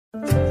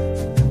Hello,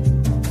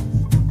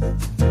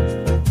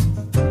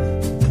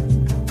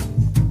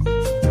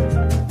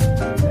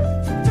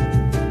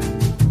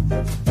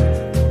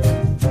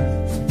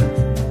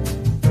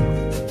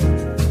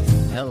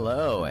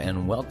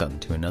 and welcome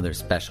to another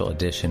special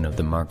edition of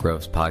the Mark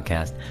Groves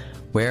Podcast,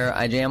 where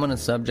I jam on a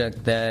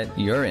subject that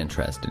you're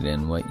interested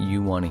in, what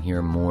you want to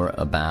hear more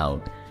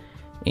about.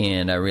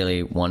 And I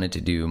really wanted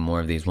to do more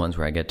of these ones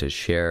where I get to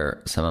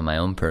share some of my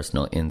own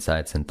personal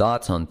insights and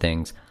thoughts on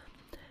things,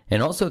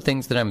 and also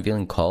things that I'm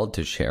feeling called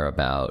to share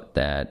about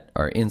that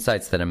are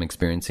insights that I'm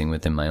experiencing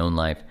within my own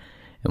life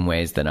and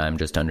ways that I'm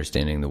just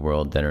understanding the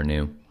world that are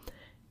new.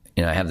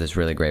 You know, I have this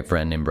really great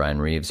friend named Brian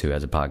Reeves who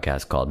has a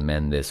podcast called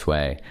Men This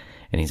Way,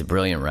 and he's a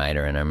brilliant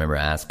writer, and I remember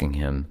asking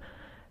him,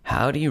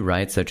 how do you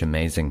write such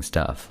amazing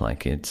stuff?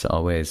 Like, it's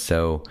always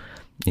so,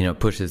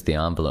 pushes the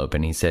envelope.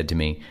 And he said to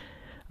me,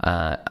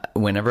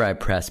 whenever I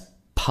press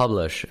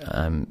publish,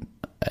 I'm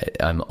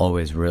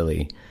always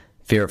really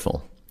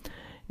fearful.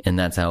 And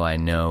that's how I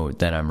know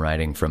that I'm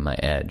writing from my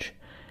edge.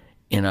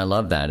 And I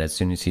love that. As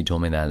soon as he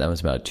told me that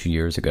was about 2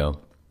 years ago,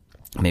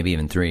 maybe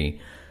even 3,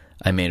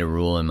 I made a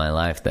rule in my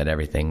life that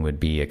everything would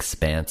be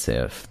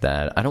expansive,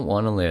 that I don't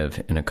want to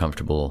live in a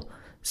comfortable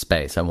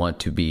space. I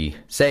want to be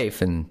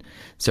safe and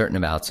certain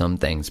about some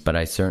things, but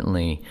I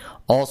certainly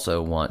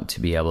also want to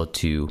be able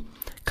to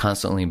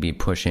constantly be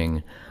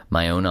pushing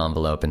my own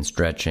envelope and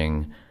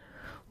stretching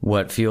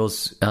what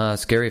feels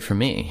scary for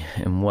me.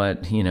 And what,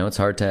 it's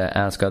hard to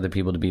ask other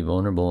people to be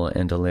vulnerable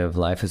and to live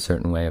life a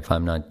certain way if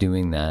I'm not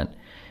doing that.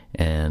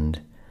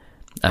 And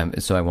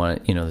so I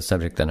want, the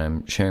subject that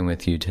I'm sharing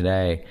with you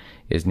today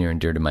is near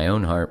and dear to my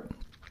own heart,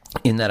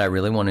 in that I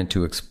really wanted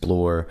to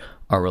explore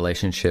our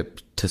relationship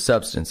to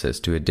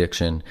substances, to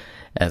addiction,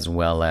 as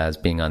well as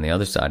being on the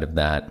other side of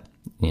that,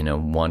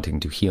 wanting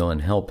to heal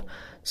and help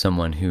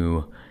someone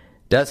who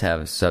does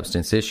have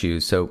substance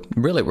issues. So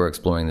really we're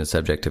exploring the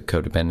subject of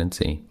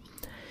codependency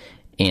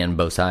and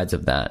both sides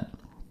of that.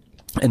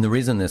 And the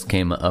reason this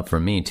came up for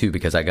me too,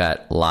 because I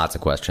got lots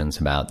of questions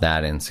about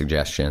that and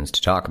suggestions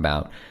to talk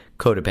about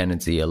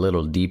codependency a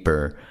little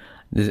deeper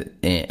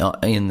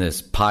in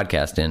this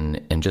podcast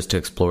and just to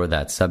explore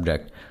that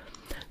subject.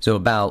 So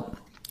about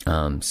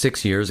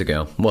 6 years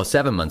ago,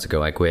 7 months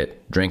ago, I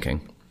quit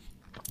drinking.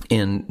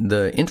 And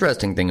the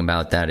interesting thing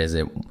about that is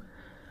it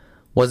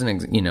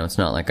wasn't, it's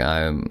not like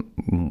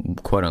I'm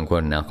quote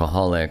unquote an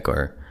alcoholic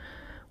or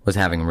was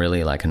having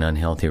really like an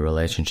unhealthy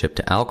relationship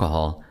to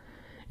alcohol.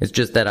 It's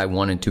just that I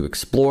wanted to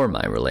explore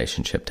my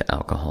relationship to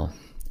alcohol.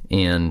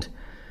 And,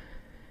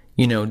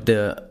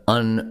 the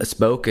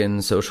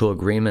unspoken social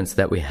agreements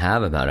that we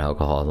have about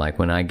alcohol, like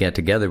when I get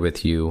together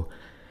with you,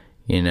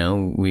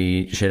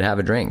 we should have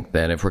a drink,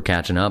 that if we're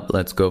catching up,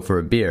 let's go for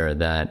a beer,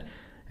 that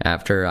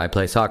after I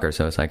play soccer,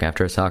 so it's like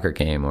after a soccer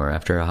game or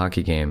after a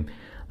hockey game,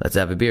 let's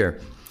have a beer.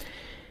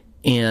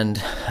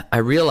 And I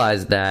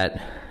realized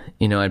that,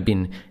 I'd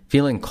been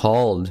feeling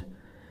called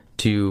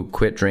to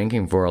quit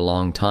drinking for a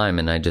long time,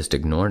 and I just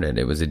ignored it.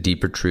 It was a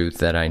deeper truth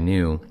that I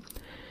knew.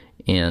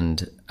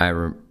 And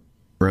I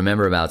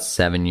remember about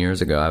 7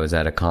 years ago, I was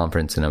at a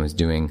conference and I was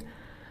doing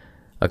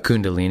a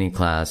Kundalini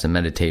class, a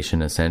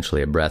meditation,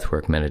 essentially a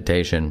breathwork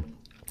meditation.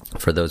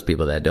 For those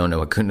people that don't know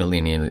what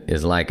Kundalini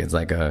is like, it's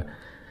like a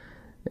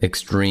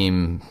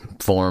extreme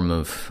form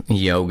of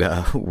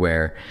yoga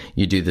where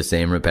you do the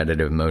same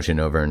repetitive motion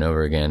over and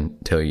over again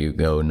till you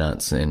go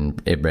nuts and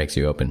it breaks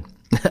you open.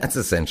 That's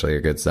essentially a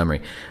good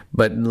summary.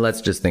 But let's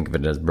just think of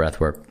it as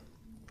breathwork.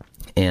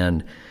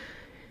 And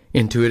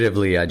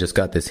intuitively, I just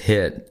got this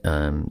hit.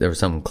 There was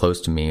someone close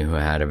to me who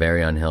had a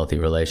very unhealthy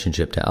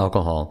relationship to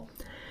alcohol.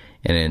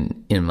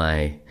 And in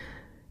my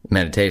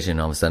meditation,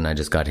 all of a sudden, I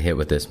just got hit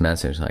with this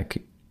message,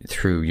 like,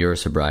 through your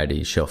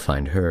sobriety, she'll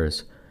find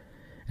hers.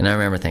 And I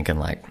remember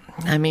thinking,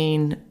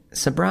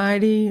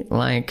 sobriety?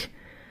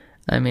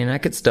 I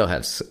could still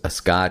have a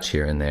scotch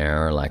here and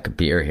there, or like a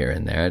beer here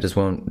and there. I just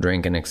won't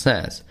drink in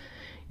excess.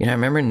 I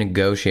remember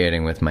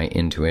negotiating with my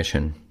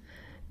intuition.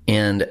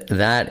 And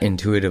that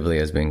intuitively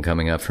has been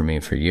coming up for me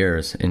for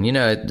years. And,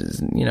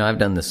 I've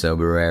done the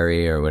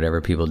soberary or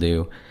whatever people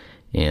do.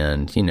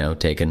 And,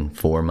 taken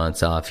 4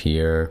 months off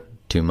here,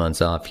 2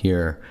 months off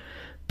here.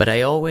 But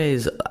I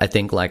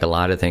think like a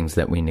lot of things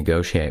that we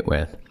negotiate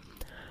with,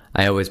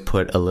 I always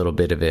put a little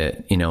bit of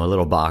it, a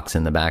little box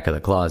in the back of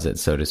the closet,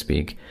 so to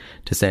speak,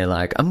 to say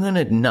like, I'm going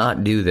to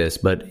not do this,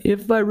 but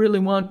if I really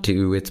want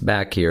to, it's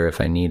back here if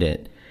I need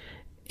it.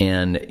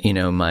 And,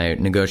 my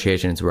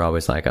negotiations were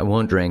always like, I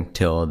won't drink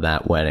till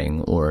that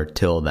wedding or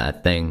till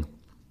that thing.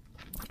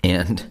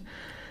 And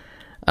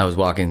I was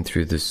walking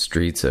through the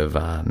streets of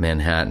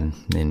Manhattan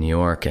in New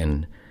York,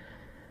 and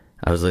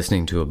I was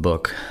listening to a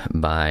book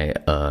by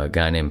a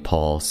guy named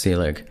Paul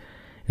Selig,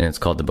 and it's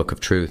called The Book of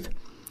Truth.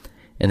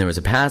 And there was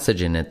a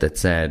passage in it that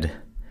said,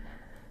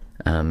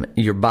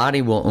 your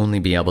body will only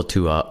be able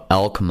to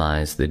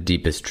alchemize the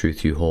deepest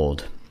truth you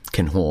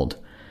can hold.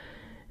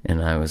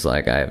 And I was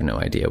like, I have no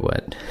idea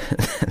what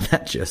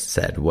that just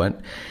said. What?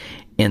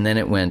 And then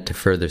it went to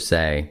further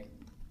say,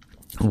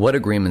 what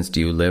agreements do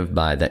you live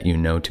by that you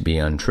know to be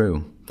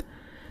untrue?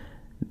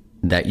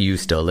 that you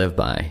still live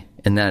by.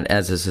 And that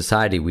as a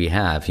society we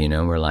have,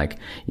 we're like,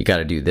 you got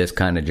to do this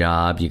kind of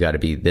job, you got to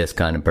be this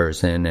kind of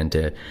person, and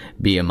to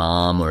be a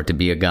mom or to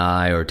be a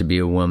guy or to be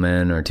a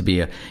woman or to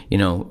be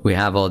we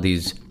have all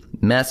these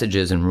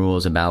messages and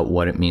rules about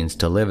what it means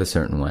to live a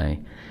certain way.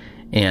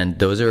 And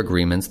those are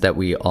agreements that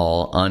we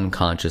all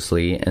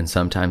unconsciously and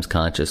sometimes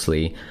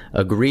consciously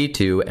agree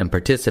to and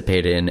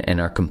participate in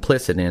and are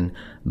complicit in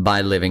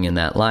by living in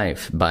that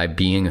life, by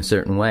being a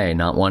certain way,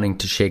 not wanting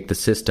to shake the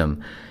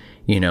system,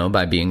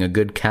 by being a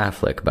good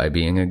Catholic, by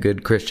being a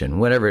good Christian,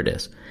 whatever it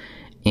is.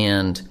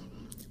 And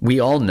we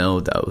all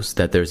know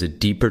that there's a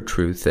deeper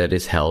truth that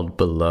is held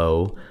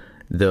below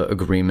the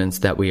agreements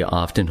that we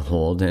often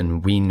hold,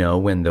 and we know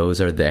when those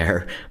are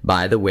there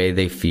by the way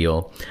they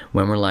feel,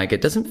 when we're like,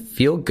 it doesn't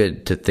feel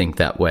good to think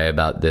that way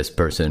about this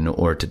person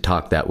or to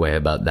talk that way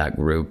about that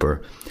group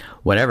or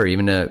whatever,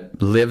 even to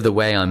live the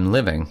way I'm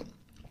living.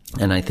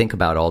 And I think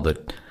about all the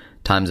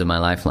times in my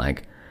life,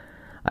 like,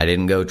 I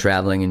didn't go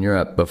traveling in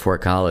Europe before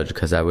college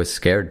because I was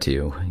scared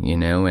to,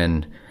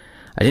 and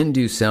I didn't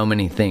do so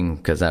many things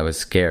because I was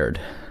scared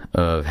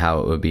of how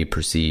it would be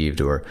perceived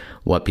or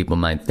what people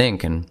might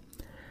think. And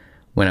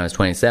when I was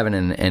 27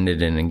 and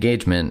ended an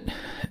engagement,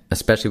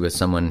 especially with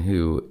someone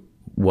who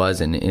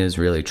was and is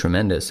really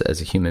tremendous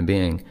as a human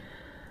being,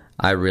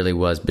 I really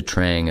was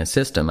betraying a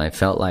system. I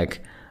felt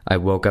like I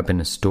woke up in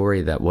a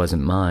story that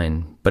wasn't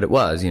mine, but it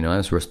was, I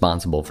was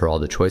responsible for all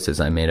the choices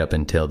I made up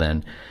until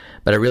then.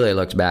 But I really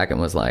looked back and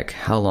was like,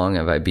 how long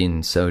have I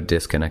been so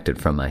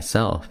disconnected from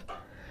myself?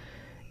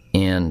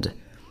 And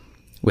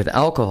with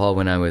alcohol,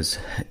 when I was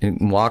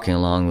walking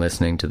along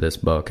listening to this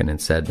book and it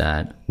said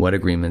that, what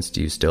agreements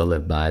do you still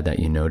live by that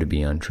you know to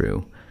be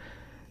untrue?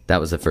 That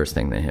was the first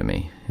thing that hit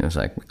me. It was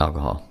like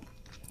alcohol.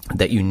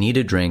 That you need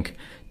a drink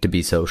to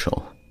be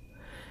social.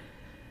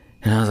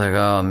 And I was like,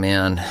 oh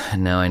man,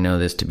 now I know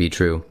this to be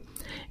true.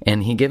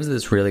 And he gives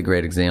this really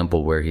great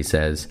example where he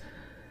says,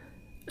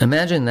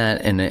 imagine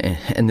that,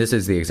 and this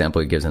is the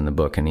example he gives in the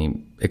book, and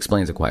he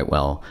explains it quite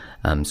well.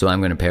 So I'm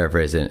going to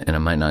paraphrase it, and I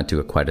might not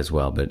do it quite as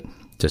well, but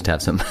just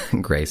have some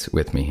grace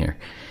with me here.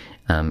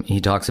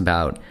 He talks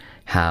about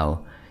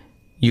how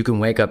you can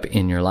wake up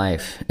in your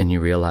life and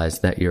you realize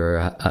that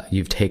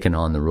you've taken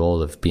on the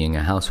role of being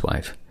a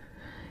housewife.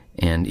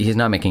 And he's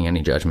not making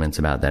any judgments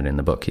about that in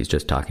the book. He's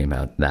just talking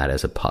about that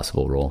as a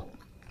possible role.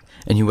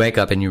 And you wake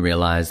up and you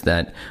realize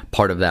that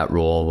part of that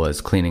role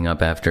was cleaning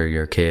up after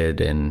your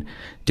kid and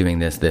doing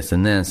this, this,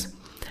 and this.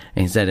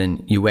 And he said,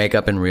 and you wake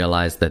up and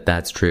realize that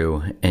that's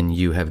true, and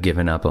you have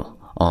given up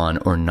on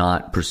or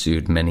not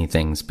pursued many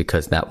things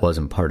because that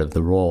wasn't part of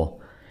the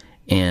role.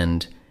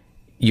 And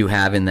you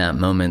have in that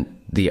moment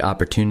the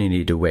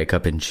opportunity to wake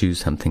up and choose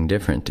something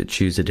different, to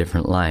choose a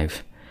different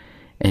life.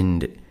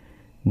 And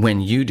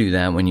when you do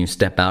that, when you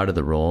step out of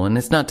the role, and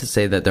it's not to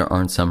say that there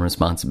aren't some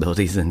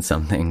responsibilities and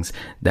some things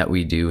that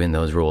we do in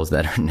those roles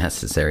that are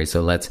necessary.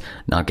 So let's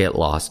not get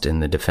lost in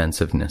the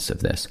defensiveness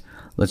of this.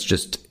 Let's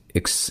just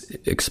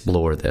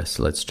explore this.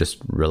 Let's just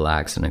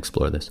relax and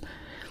explore this.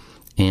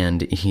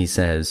 And he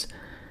says,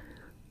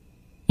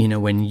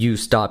 when you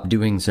stop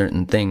doing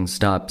certain things,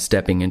 stop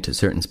stepping into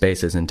certain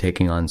spaces and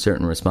taking on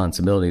certain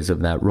responsibilities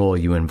of that role,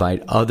 you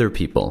invite other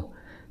people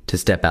to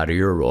step out of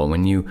your role,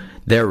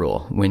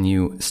 when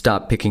you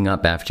stop picking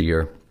up after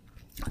your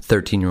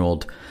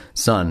 13-year-old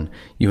son,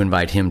 you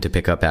invite him to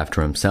pick up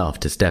after himself,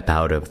 to step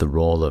out of the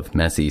role of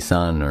messy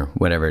son or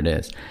whatever it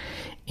is.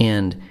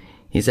 And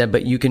he said,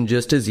 but you can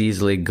just as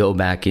easily go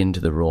back into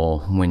the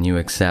role when you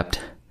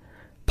accept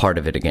part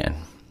of it again.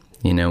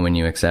 When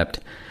you accept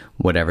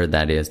whatever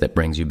that is that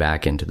brings you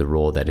back into the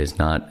role that is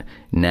not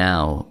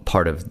now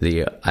part of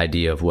the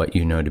idea of what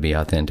you know to be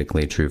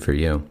authentically true for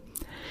you.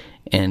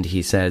 And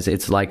he says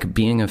it's like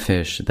being a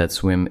fish that's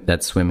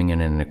swimming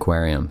in an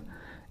aquarium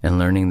and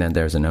learning that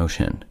there's an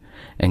ocean,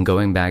 and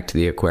going back to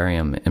the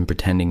aquarium and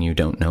pretending you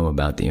don't know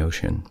about the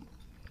ocean.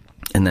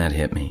 And that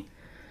hit me,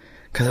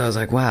 because I was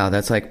like, wow,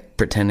 that's like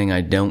pretending I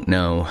don't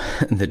know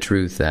the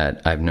truth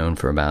that I've known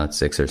for about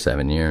 6 or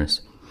 7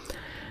 years.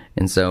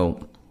 And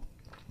so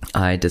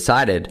I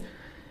decided,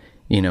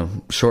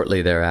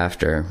 shortly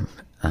thereafter,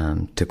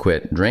 to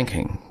quit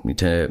drinking,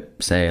 to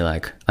say,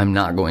 like, I'm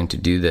not going to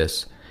do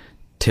this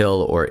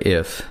till or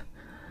if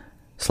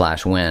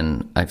 /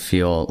 when I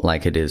feel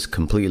like it is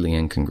completely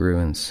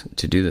incongruence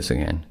to do this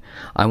again.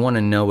 I want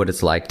to know what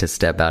it's like to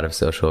step out of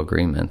social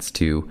agreements,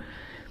 to,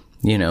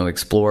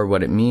 explore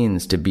what it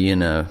means to be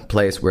in a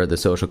place where the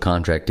social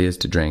contract is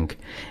to drink.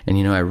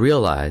 And, I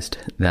realized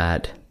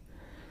that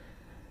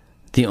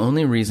the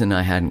only reason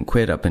I hadn't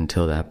quit up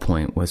until that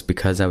point was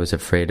because I was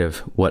afraid of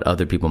what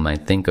other people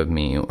might think of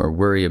me or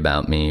worry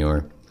about me,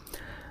 or,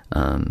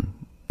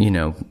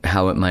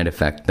 how it might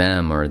affect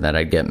them, or that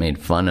I'd get made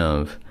fun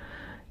of.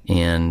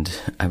 And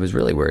I was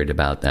really worried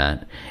about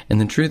that.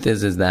 And the truth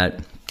is that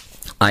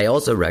I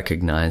also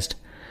recognized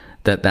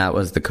that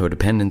was the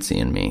codependency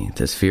in me,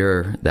 this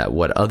fear that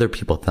what other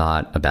people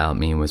thought about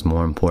me was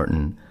more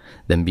important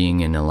than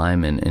being in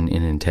alignment and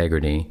in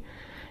integrity.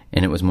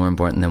 And it was more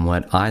important than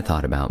what I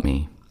thought about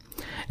me.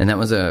 And that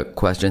was a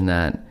question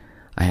that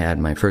I had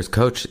my first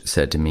coach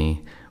said to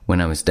me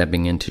when I was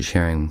stepping into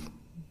sharing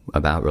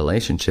about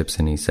relationships,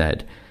 and he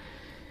said,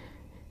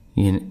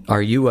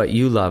 are you what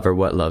you love or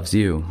what loves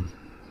you?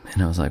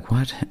 And I was like,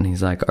 what? And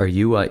he's like, are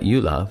you what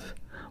you love,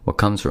 what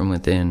comes from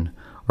within,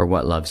 or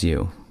what loves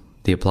you,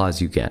 the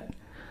applause you get?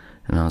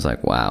 And I was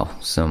like, wow,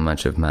 so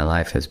much of my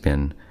life has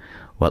been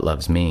what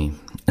loves me.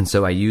 And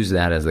so I use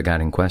that as the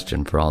guiding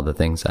question for all the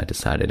things I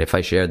decided. If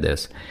I shared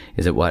this,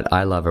 is it what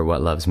I love or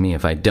what loves me?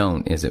 If I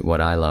don't, is it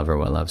what I love or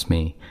what loves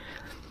me?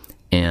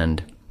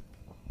 And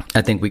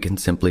I think we can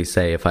simply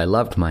say, if I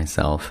loved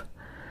myself,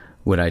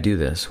 would I do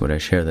this? Would I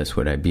share this?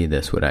 Would I be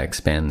this? Would I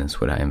expand this?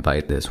 Would I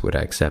invite this? Would I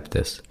accept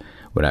this?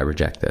 Would I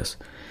reject this?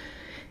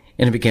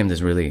 And it became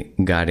this really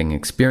guiding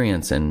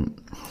experience. And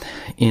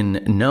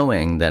in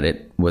knowing that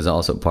it was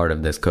also part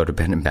of this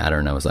codependent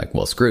pattern, I was like,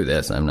 well, screw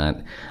this.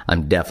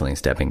 I'm definitely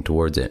stepping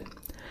towards it.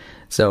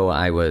 So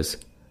I was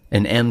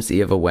an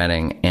MC of a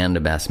wedding and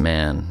a best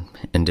man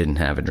and didn't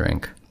have a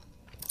drink.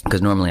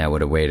 Because normally I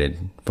would have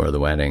waited for the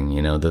wedding,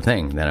 the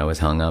thing that I was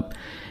hung up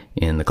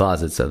in the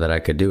closet so that I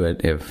could do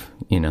it if,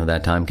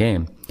 that time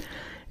came.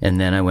 And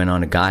then I went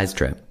on a guy's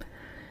trip.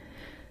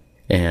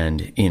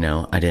 And,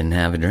 I didn't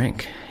have a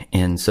drink.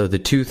 And so the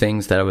two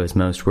things that I was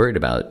most worried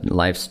about,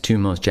 life's two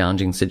most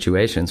challenging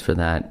situations for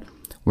that,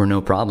 were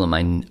no problem.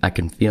 I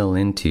can feel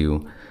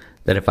into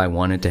that if I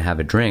wanted to have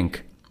a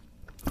drink,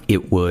 I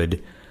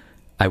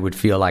would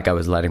feel like I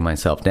was letting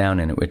myself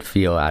down, and it would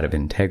feel out of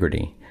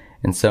integrity.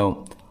 And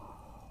so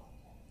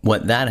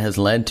what that has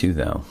led to,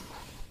 though,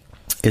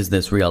 is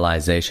this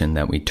realization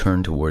that we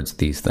turn towards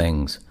these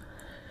things,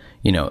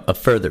 a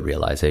further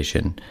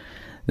realization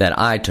that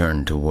I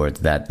turned towards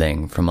that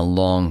thing from a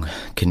long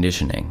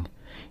conditioning.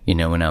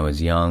 When I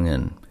was young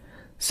and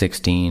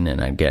 16,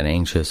 and I'd get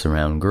anxious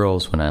around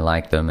girls when I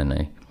liked them, and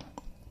I,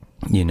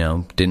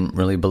 didn't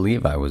really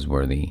believe I was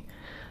worthy.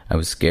 I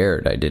was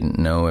scared. I didn't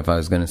know if I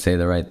was going to say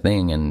the right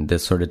thing, and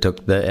this sort of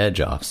took the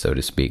edge off, so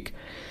to speak.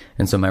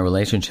 And so my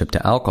relationship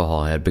to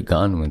alcohol had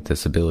begun with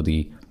this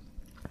ability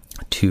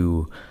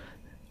to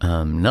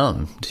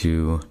numb,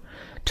 to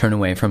turn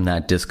away from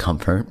that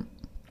discomfort,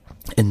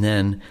 and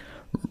then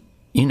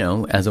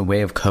as a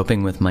way of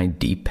coping with my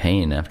deep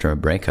pain after a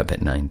breakup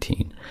at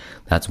 19.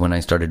 That's when I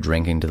started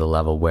drinking to the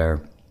level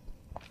where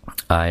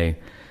I,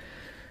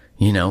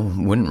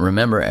 wouldn't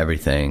remember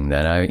everything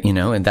that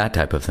and that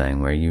type of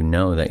thing, where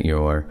that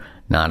you're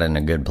not in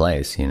a good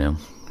place,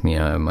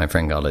 my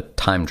friend called it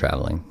time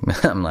traveling.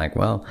 I'm like,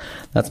 well,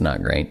 that's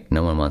not great.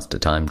 No one wants to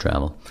time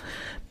travel.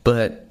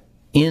 But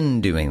in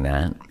doing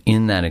that,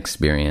 in that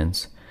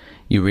experience,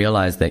 you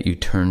realize that you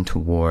turn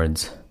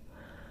towards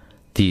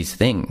these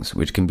things,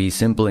 which can be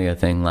simply a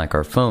thing like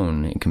our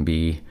phone. It can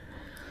be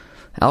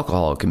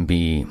alcohol. It can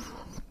be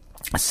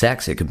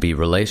sex. It can be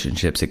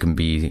relationships. It can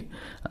be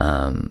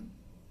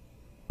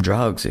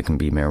drugs. It can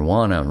be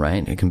marijuana,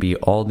 right? It can be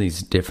all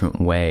these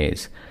different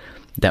ways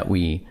that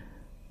we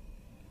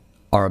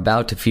are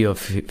about to feel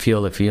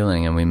the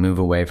feeling, and we move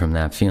away from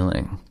that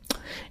feeling.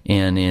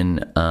 And in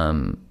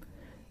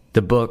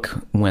the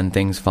book When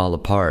Things Fall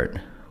Apart,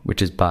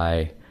 which is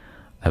by,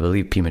 I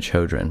believe, Pema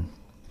Chodron,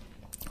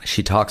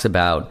 she talks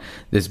about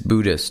this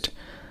Buddhist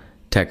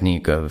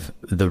technique of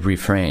the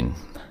refrain,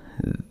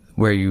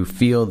 where you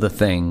feel the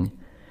thing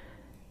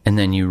and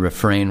then you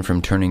refrain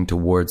from turning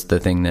towards the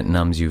thing that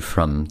numbs you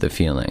from the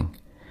feeling.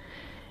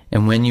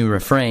 And when you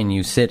refrain,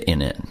 you sit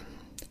in it.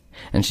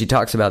 And she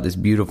talks about this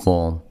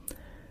beautiful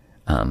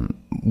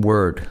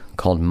word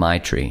called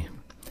Maitri.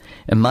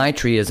 And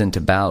Maitri isn't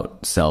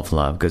about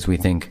self-love, because we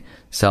think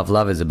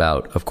self-love is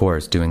about, of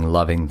course, doing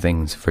loving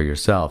things for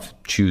yourself,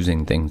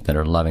 choosing things that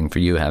are loving for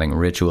you, having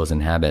rituals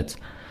and habits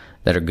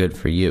that are good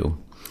for you.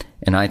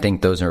 And I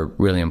think those are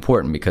really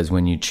important, because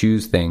when you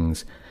choose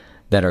things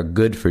that are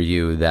good for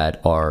you, that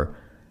are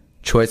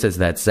choices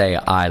that say,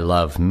 I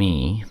love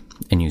me,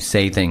 and you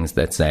say things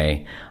that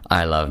say,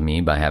 I love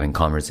me, by having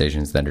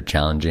conversations that are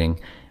challenging,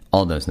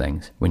 all those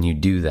things, when you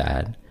do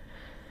that,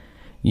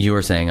 you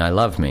are saying, I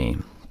love me.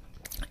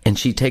 And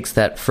she takes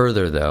that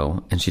further,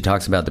 though, and she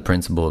talks about the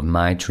principle of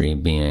Maitri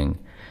being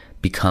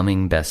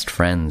becoming best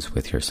friends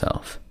with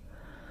yourself.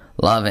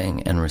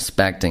 Loving and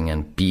respecting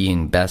and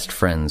being best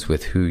friends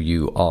with who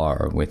you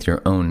are, with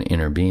your own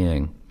inner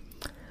being.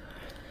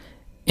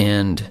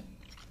 And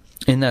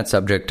in that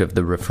subject of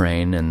the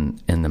refrain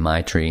and the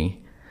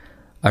Maitri,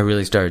 I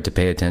really started to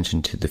pay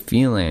attention to the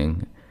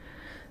feeling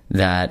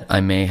that I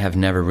may have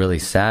never really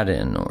sat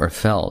in or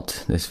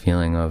felt, this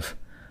feeling of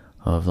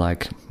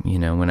like,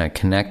 when I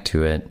connect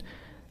to it,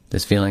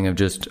 this feeling of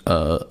just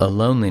a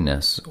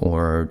loneliness,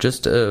 or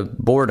just a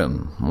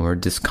boredom or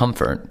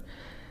discomfort.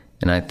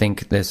 And I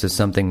think this is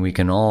something we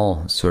can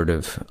all sort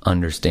of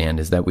understand,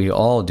 is that we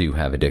all do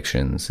have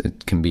addictions.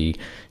 It can be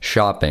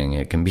shopping,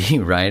 it can be,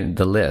 right,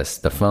 the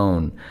list, the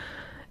phone.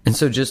 And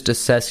so just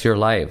assess your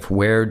life.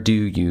 Where do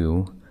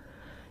you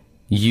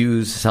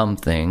use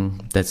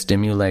something that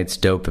stimulates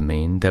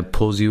dopamine, that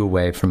pulls you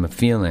away from a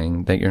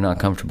feeling that you're not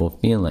comfortable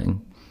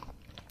feeling?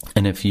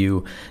 And if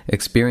you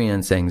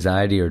experience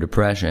anxiety or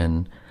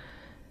depression,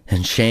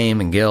 And shame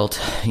and guilt,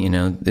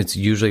 it's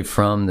usually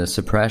from the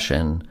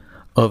suppression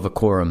of a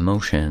core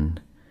emotion.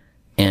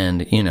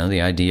 And,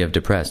 the idea of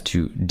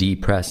to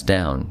depress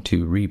down,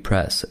 to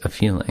repress a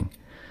feeling.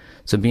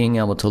 So being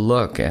able to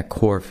look at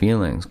core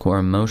feelings, core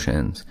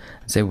emotions,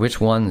 and say,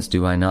 which ones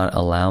do I not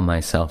allow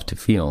myself to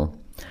feel?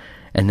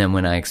 And then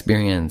when I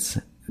experience,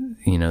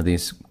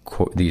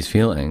 these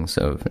feelings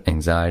of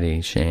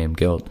anxiety, shame,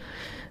 guilt,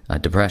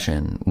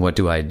 depression, what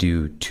do I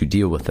do to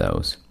deal with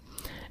those?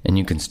 And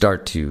you can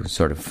start to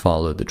sort of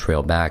follow the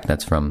trail back.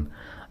 That's from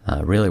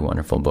a really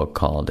wonderful book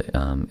called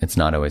It's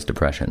Not Always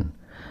Depression,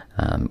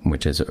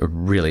 which is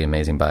really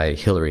amazing, by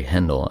Hilary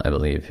Hendel, I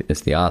believe,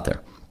 is the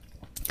author.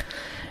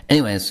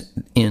 Anyways,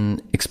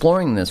 in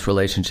exploring this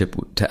relationship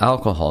to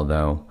alcohol,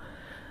 though,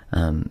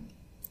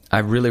 I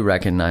really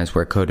recognize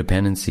where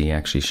codependency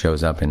actually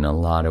shows up in a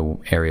lot of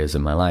areas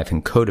of my life.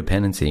 And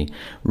codependency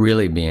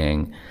really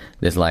being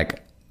this,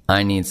 like,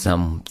 I need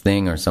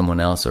something or someone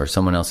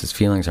else's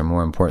feelings are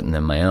more important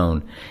than my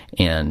own,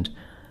 and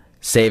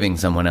saving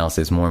someone else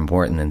is more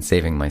important than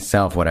saving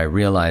myself. What I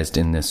realized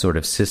in this sort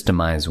of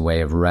systemized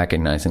way of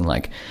recognizing,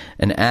 like,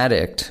 an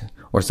addict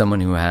or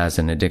someone who has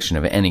an addiction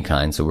of any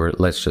kind, so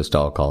let's just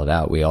all call it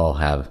out. We all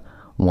have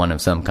one of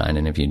some kind,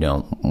 and if you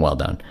don't, well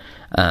done.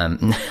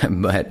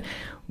 But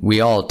we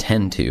all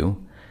tend to.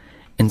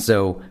 And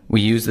so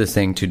we use this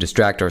thing to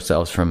distract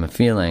ourselves from a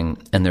feeling,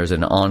 and there's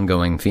an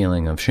ongoing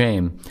feeling of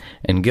shame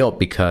and guilt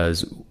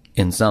because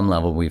in some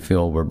level we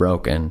feel we're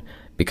broken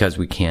because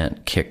we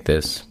can't kick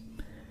this,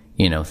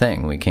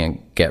 thing. We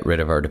can't get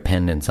rid of our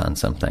dependence on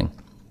something.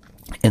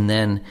 And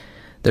then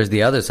there's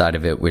the other side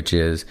of it, which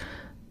is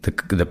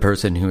the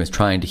person who is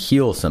trying to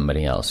heal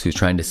somebody else, who's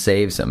trying to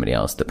save somebody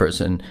else, the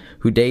person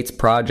who dates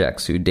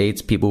projects, who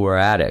dates people who are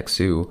addicts,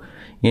 who,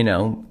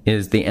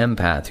 is the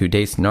empath, who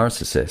dates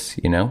narcissists,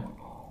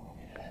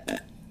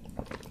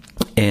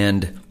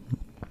 And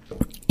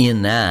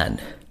in that,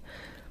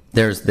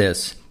 there's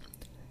this,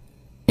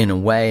 in a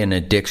way, an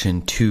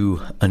addiction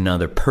to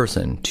another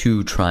person,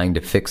 to trying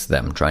to fix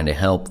them, trying to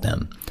help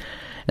them.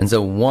 And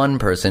so one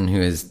person who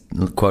is,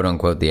 quote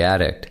unquote, the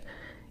addict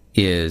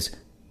is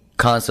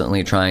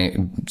constantly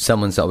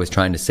someone's always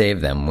trying to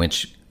save them,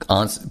 which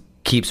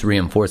keeps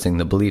reinforcing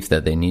the belief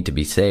that they need to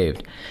be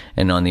saved.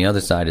 And on the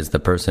other side is the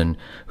person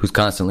who's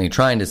constantly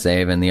trying to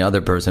save, and the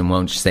other person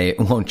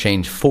won't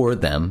change for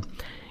them,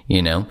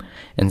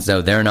 and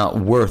so they're not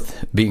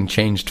worth being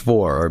changed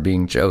for or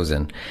being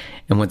chosen.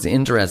 And what's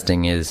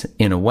interesting is,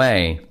 in a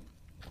way,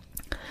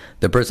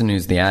 the person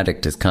who's the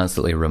addict is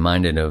constantly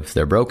reminded of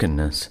their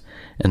brokenness,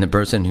 and the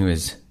person who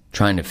is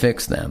trying to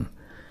fix them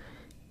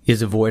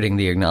is avoiding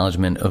the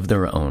acknowledgement of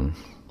their own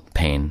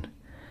pain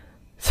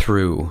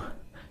through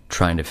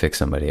trying to fix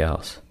somebody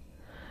else.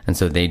 And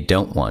so they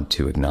don't want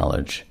to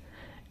acknowledge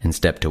and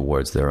step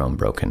towards their own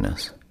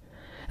brokenness.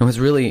 And what's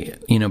really,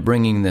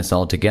 bringing this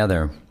all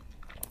together,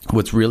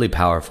 what's really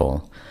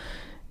powerful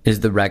is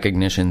the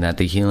recognition that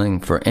the healing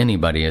for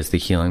anybody is the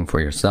healing for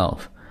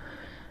yourself.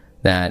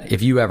 That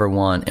if you ever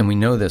want, and we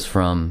know this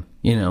from,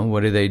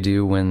 what do they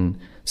do when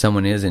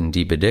someone is in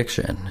deep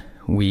addiction?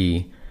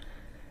 We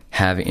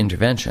have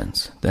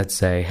interventions that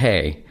say,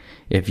 hey,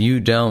 if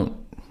you don't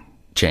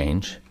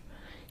change,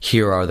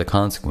 here are the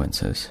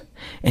consequences.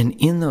 And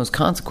in those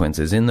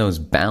consequences, in those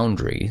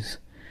boundaries,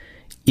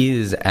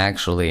 is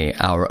actually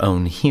our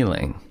own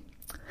healing.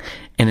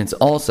 And it's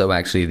also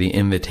actually the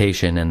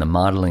invitation and the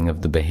modeling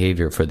of the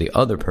behavior for the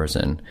other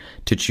person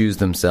to choose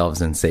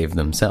themselves and save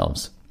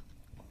themselves.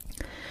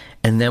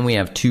 And then we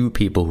have two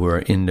people who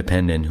are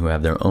independent, who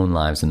have their own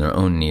lives and their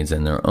own needs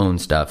and their own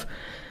stuff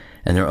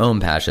and their own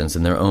passions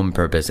and their own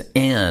purpose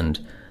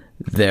and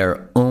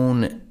their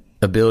own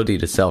ability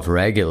to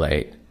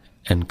self-regulate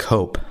and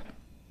cope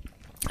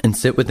and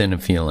sit within a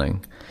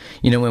feeling.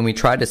 When we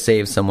try to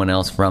save someone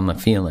else from a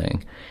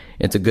feeling,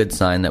 it's a good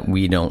sign that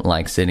we don't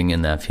like sitting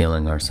in that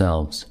feeling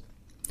ourselves.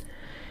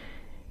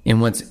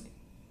 And what's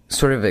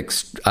sort of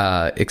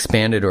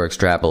expanded or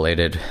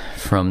extrapolated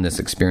from this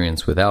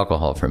experience with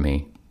alcohol for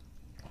me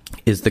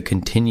is the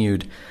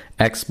continued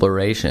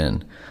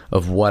exploration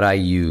of what I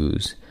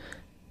use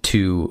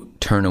to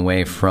turn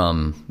away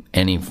from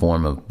any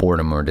form of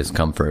boredom or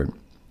discomfort.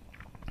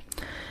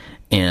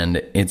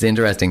 And it's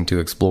interesting to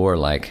explore,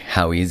 like,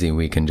 how easy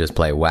we can just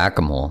play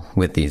whack-a-mole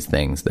with these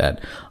things,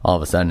 that all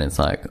of a sudden it's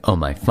like, oh,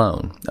 my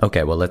phone.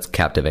 Okay, well, let's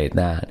captivate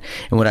that.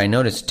 And what I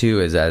noticed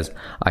too is, as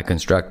I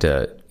construct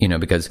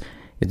because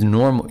it's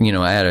normal,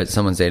 I had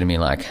someone say to me,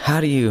 like, how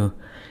do you,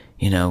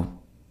 how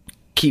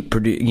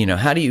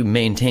do you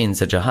maintain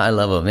such a high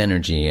level of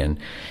energy and,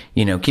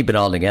 keep it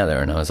all together?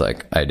 And I was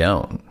like, I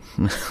don't.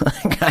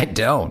 I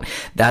don't.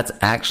 That's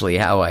actually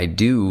how I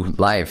do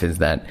life, is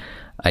that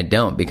I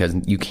don't, because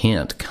you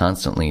can't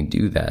constantly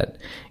do that.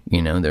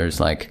 There's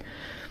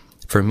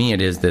for me,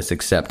 it is this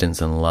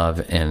acceptance and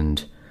love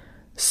and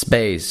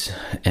space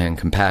and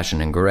compassion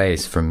and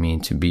grace for me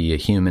to be a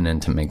human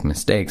and to make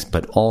mistakes,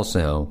 but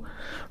also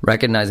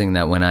recognizing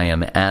that when I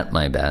am at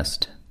my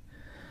best,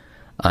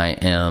 I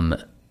am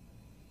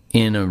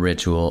in a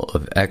ritual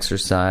of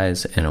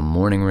exercise and a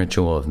morning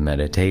ritual of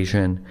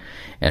meditation,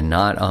 and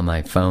not on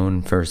my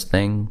phone first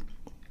thing,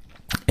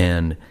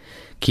 and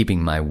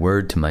keeping my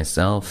word to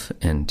myself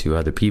and to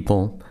other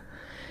people.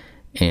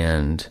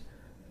 And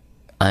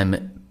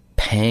I'm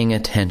paying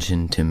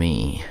attention to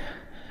me.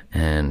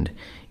 And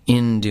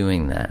in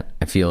doing that,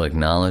 I feel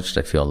acknowledged,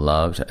 I feel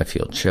loved, I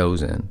feel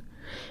chosen.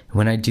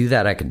 When I do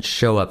that, I can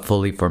show up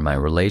fully for my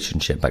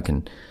relationship. I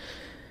can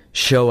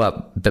show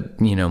up,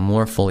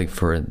 more fully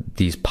for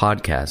these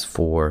podcasts,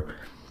 for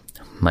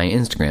my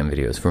Instagram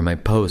videos, for my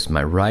posts.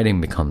 My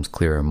writing becomes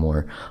clearer,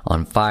 more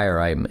on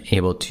fire. I'm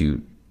able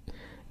to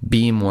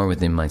be more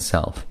within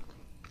myself.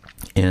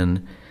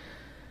 And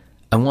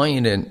I want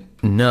you to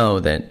know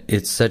that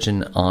it's such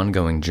an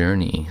ongoing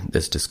journey,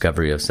 this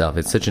discovery of self.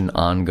 It's such an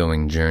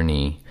ongoing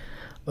journey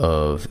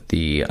of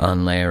the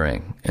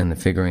unlayering and the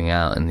figuring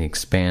out and the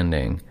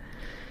expanding.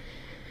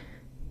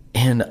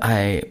 And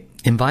I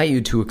invite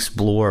you to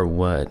explore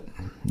what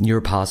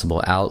your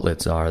possible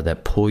outlets are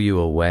that pull you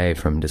away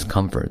from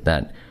discomfort,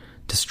 that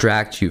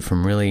distract you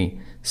from really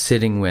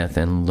sitting with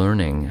and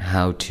learning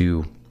how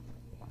to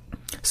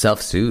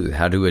self-soothe,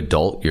 how to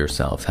adult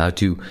yourself, how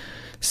to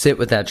sit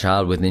with that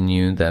child within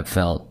you that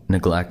felt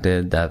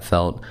neglected, that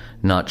felt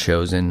not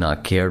chosen,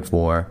 not cared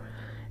for,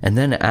 and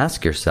then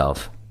ask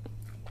yourself,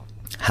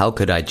 how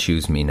could I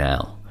choose me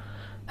now?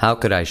 How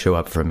could I show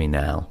up for me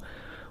now?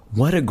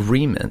 What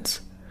agreements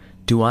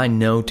do I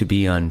know to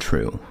be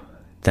untrue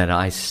that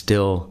I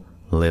still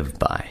live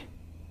by?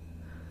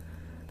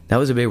 That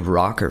was a big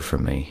rocker for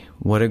me.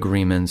 What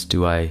agreements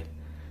do I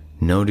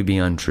know to be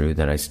untrue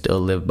that I still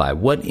live by?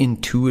 What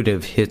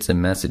intuitive hits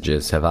and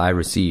messages have I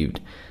received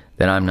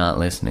that I'm not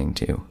listening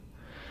to?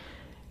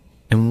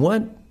 And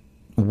what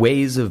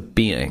ways of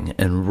being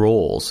and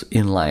roles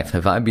in life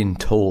have I been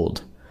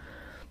told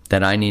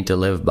that I need to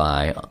live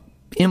by,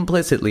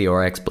 implicitly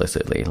or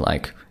explicitly,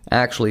 like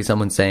actually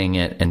someone saying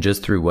it and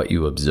just through what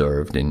you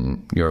observed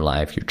in your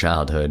life, your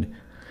childhood,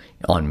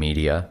 on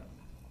media,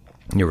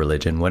 your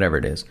religion, whatever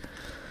it is?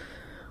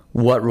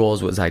 What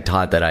roles was I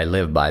taught that I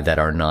live by that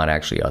are not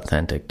actually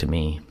authentic to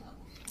me?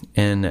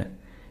 And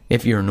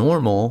if you're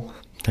normal,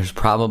 there's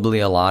probably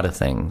a lot of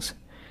things.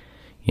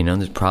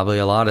 There's probably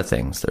a lot of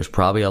things. There's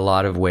probably a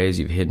lot of ways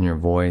you've hidden your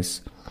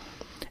voice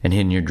and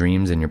hidden your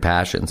dreams and your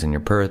passions and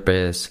your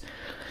purpose.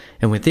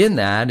 And within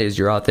that is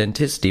your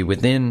authenticity.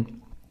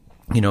 Within,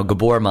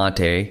 Gabor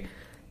Mate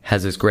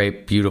has this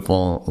great,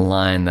 beautiful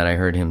line that I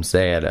heard him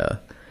say at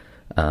a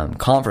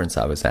conference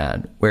I was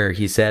at, where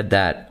he said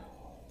that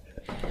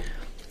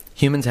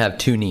humans have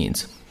two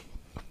needs: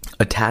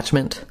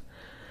 attachment,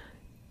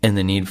 and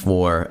the need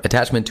for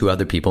attachment to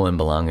other people and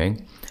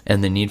belonging,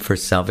 and the need for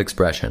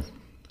self-expression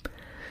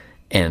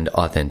and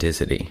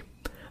authenticity.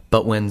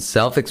 But when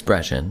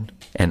self-expression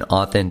and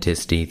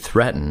authenticity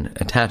threaten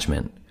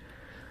attachment,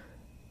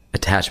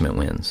 attachment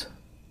wins.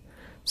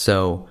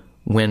 So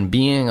when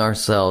being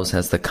ourselves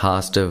has the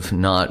cost of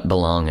not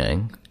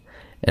belonging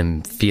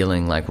and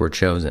feeling like we're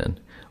chosen,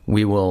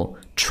 we will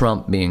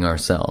trump being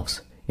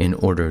ourselves in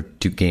order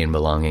to gain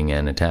belonging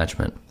and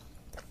attachment.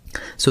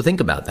 So think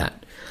about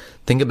that.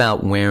 Think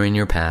about where in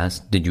your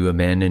past did you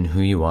abandon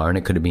who you are, and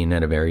it could have been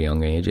at a very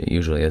young age, it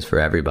usually is for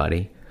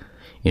everybody,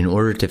 in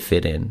order to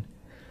fit in.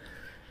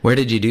 Where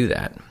did you do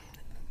that?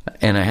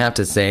 And I have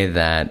to say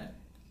that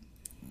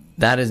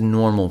that is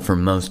normal for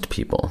most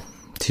people,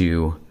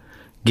 to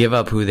give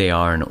up who they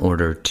are in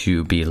order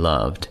to be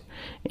loved.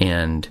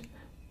 And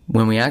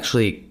when we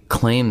actually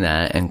claim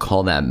that and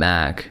call that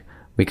back,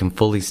 we can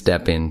fully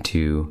step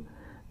into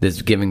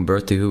this giving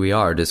birth to who we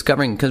are,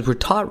 discovering, because we're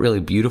taught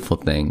really beautiful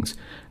things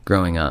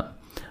growing up,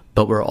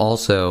 but we're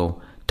also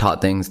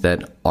taught things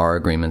that are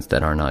agreements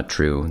that are not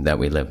true, that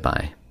we live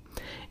by.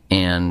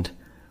 And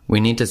we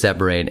need to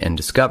separate and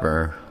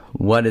discover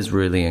what is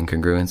really in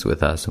congruence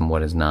with us and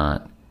what is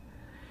not.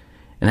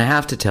 And I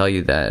have to tell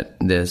you that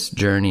this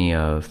journey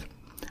of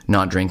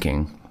not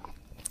drinking,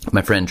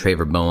 my friend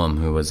Traver Boehm,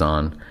 who was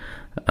on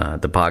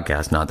the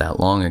podcast not that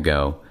long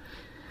ago,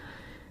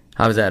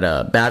 I was at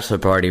a bachelor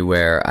party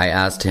where I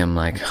asked him,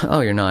 like,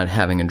 oh, you're not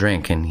having a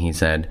drink? And he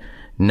said,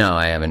 no,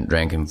 I haven't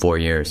drank in 4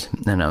 years.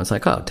 And I was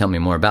like, oh, tell me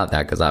more about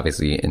that, because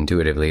obviously,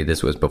 intuitively,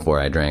 this was before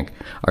I drank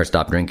or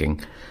stopped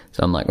drinking.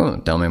 So I'm like, oh,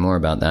 tell me more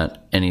about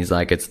that. And he's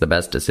like, it's the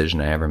best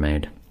decision I ever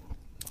made.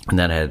 And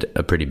that had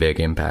a pretty big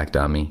impact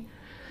on me.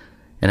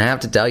 And I have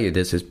to tell you,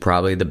 this is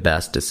probably the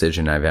best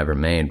decision I've ever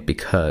made,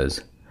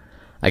 because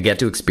I get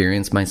to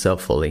experience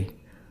myself fully.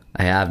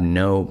 There's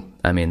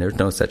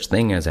no such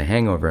thing as a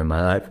hangover in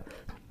my life.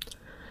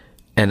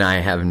 And I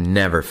have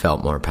never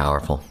felt more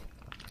powerful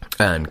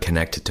and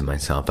connected to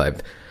myself.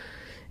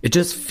 It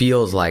just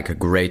feels like a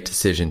great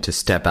decision to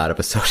step out of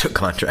a social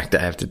contract. I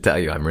have to tell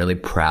you, I'm really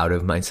proud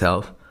of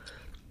myself.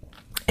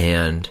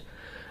 And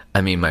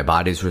my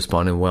body's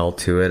responded well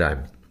to it.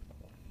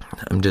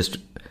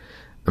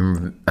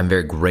 I'm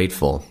very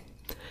grateful.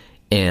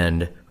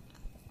 And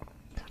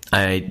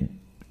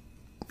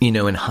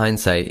in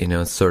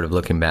hindsight, sort of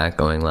looking back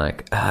going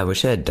like, I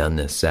wish I had done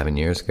this 7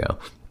 years ago.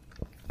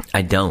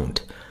 I don't.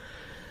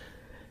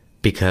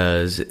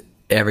 because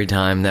every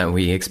time that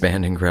we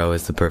expand and grow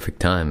is the perfect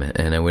time,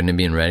 and I wouldn't have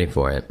been ready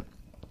for it.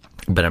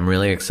 But I'm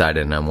really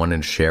excited, and I wanted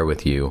to share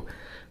with you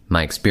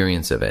my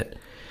experience of it.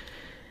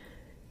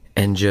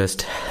 And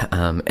just,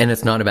 and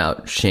it's not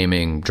about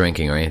shaming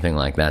drinking or anything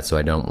like that, so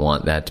I don't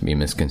want that to be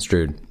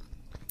misconstrued.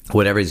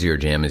 Whatever's your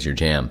jam is your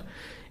jam.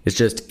 It's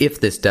just,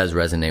 if this does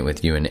resonate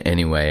with you in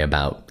any way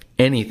about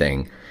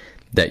anything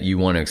that you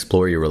want to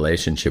explore your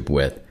relationship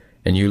with,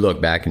 and you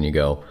look back and you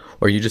go,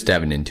 or you just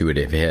have an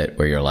intuitive hit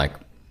where you're like,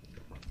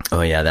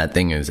 oh yeah, that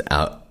thing is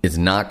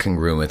not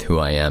congruent with who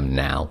I am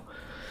now.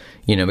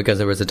 Because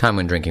there was a time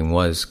when drinking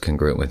was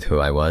congruent with who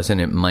I was, and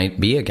it might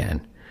be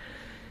again.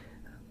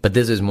 But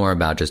this is more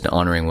about just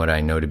honoring what I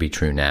know to be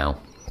true now.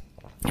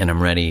 And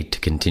I'm ready to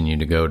continue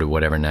to go to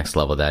whatever next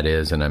level that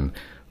is. And I'm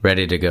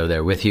ready to go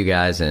there with you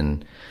guys.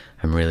 And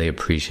I'm really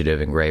appreciative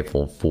and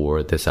grateful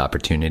for this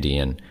opportunity.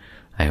 And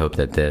I hope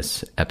that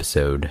this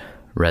episode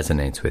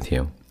resonates with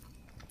you.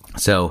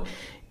 So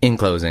in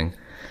closing,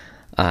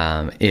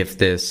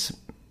 if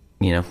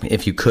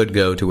you could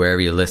go to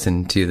wherever you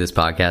listen to this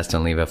podcast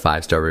and leave a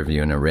 5-star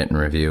review and a written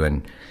review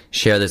and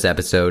share this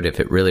episode, if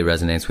it really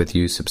resonates with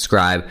you,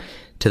 subscribe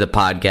to the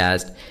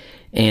podcast.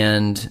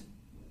 And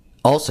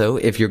also,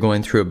 if you're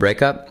going through a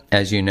breakup,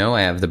 as you know,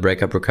 I have the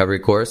breakup recovery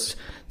course.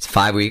 It's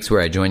 5 weeks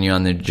where I join you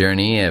on the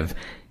journey of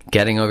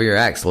getting over your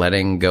ex,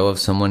 letting go of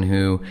someone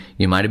who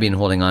you might have been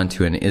holding on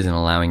to and isn't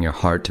allowing your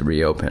heart to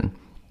reopen.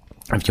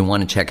 If you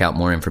want to check out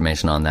more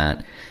information on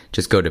that,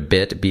 just go to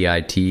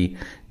bit.ly,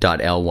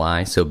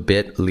 so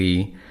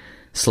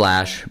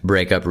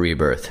bit.ly/breakup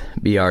rebirth,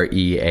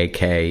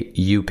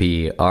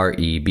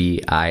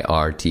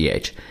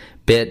 BREAKUPREBIRTH,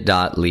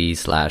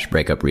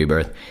 bit.ly/breakup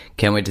rebirth.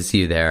 Can't wait to see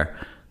you there.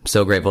 I'm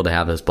so grateful to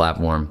have this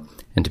platform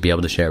and to be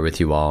able to share with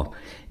you all.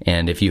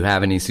 And if you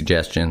have any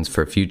suggestions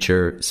for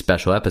future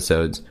special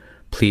episodes,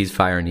 please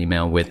fire an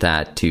email with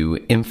that to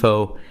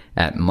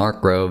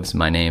info@markgroves,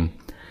 my name,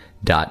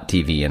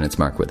 .tv, and it's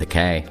Mark with a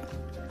K.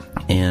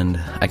 And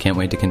I can't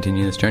wait to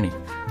continue this journey.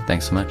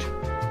 Thanks so much.